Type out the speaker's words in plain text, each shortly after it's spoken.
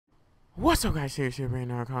What's up, guys? Here,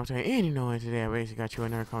 another commentary, and today I basically got you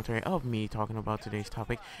another commentary of me talking about today's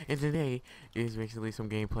topic, and today is basically some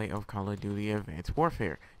gameplay of Call of Duty Advanced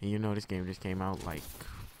Warfare. And this game just came out it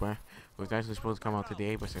was actually supposed to come out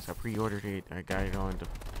today, but since I pre-ordered it, I got it on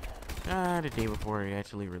the day before it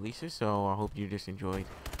actually releases. So I hope you just enjoy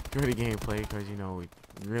the gameplay, because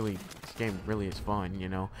this game really is fun,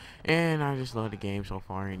 and I just love the game so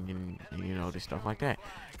far, and just stuff like that.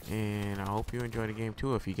 And I hope you enjoy the game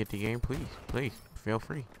too. If you get the game, please feel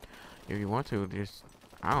free. If you want to,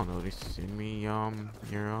 I don't know, just send me your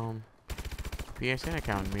PSN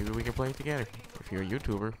account. Maybe we can play it together. If you're a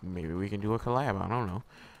YouTuber, maybe we can do a collab. I don't know.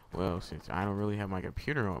 Well, since I don't really have my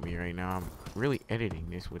computer on me right now, I'm really editing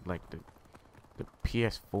this with like the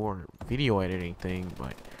PS4 video editing thing.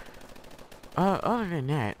 But other than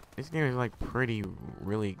that, this game is like really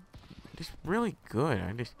good.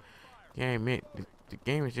 I just can't admit the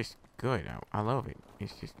game is just good. I love it.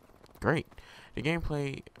 It's just great. The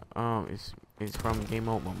gameplay is from game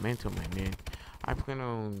mode Momentum, and then I plan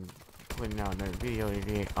on putting out another video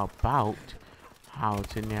today about how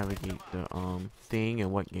to navigate the thing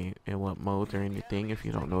and what modes are in the thing. If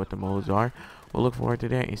you don't know what the modes are, we'll look forward to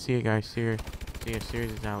that, and see you guys. See you.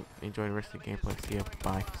 Series is out. Enjoy the rest of the gameplay. See you.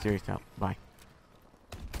 Bye. Series out. Bye.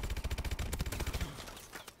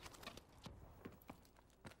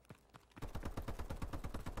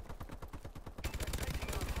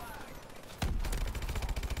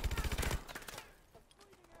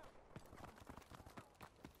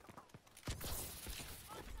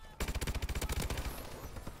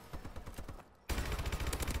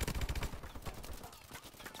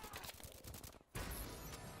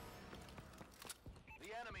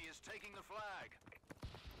 Taking the flag.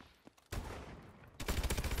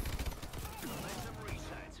 Momentum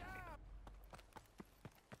reset.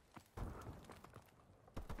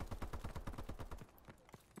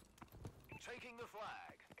 Taking the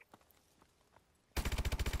flag.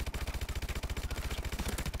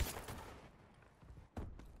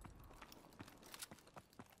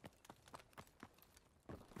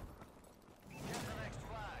 Get the next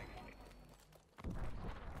flag.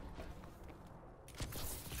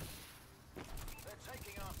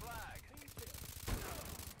 Taking our flag.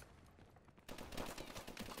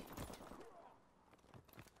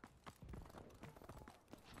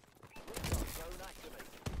 Zone activated.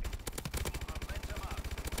 Momentum up.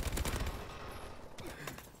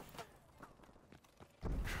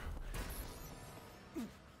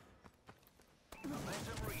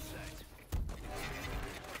 Momentum reset.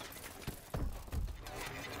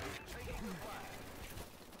 Taking the flag.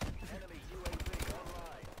 Enemy UAV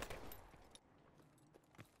online.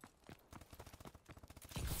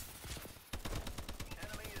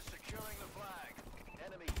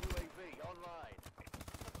 Enemy UAV online.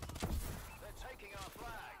 They're taking our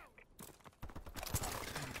flag.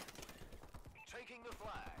 Taking the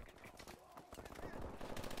flag.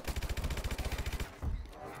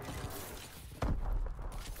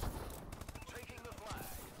 Taking the flag.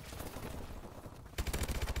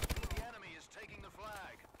 The enemy is taking the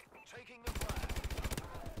flag. Taking the flag.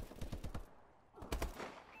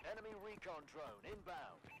 Enemy recon drone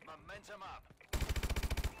inbound. Momentum up.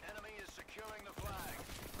 Enemy is securing the flag.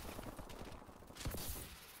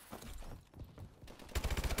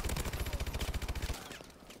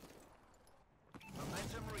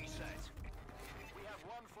 Momentum reset. We have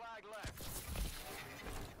one flag left.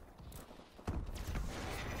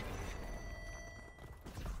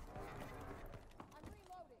 I'm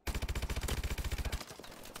reloading.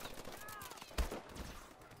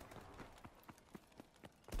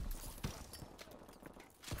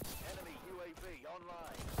 Enemy UAV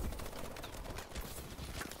online.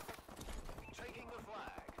 Taking the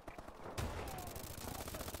flag.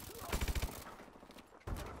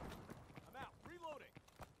 I'm out. Reloading.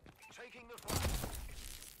 Taking the flag.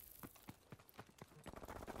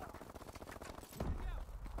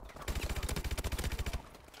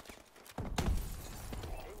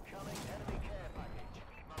 Incoming enemy care package.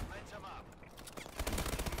 Momentum up.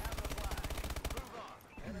 We have the flag. Move on.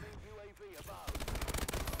 Enemy UAV above.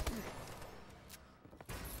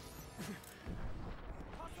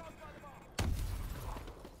 Hostiles by the bomb.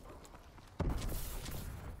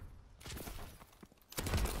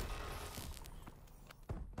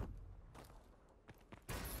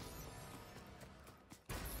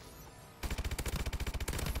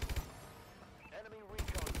 Enemy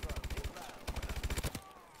recon drone inbound.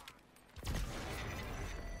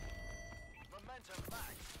 Momentum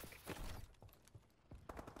max.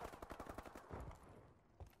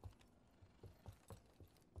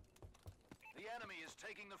 The enemy is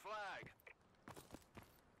taking the flag.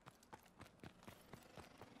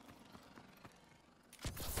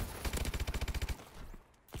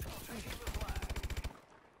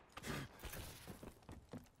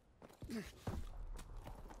 Enemy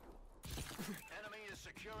is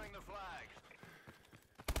securing the flag.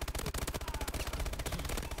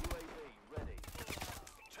 UAV ready.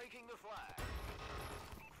 Taking the flag.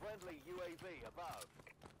 Friendly UAV above.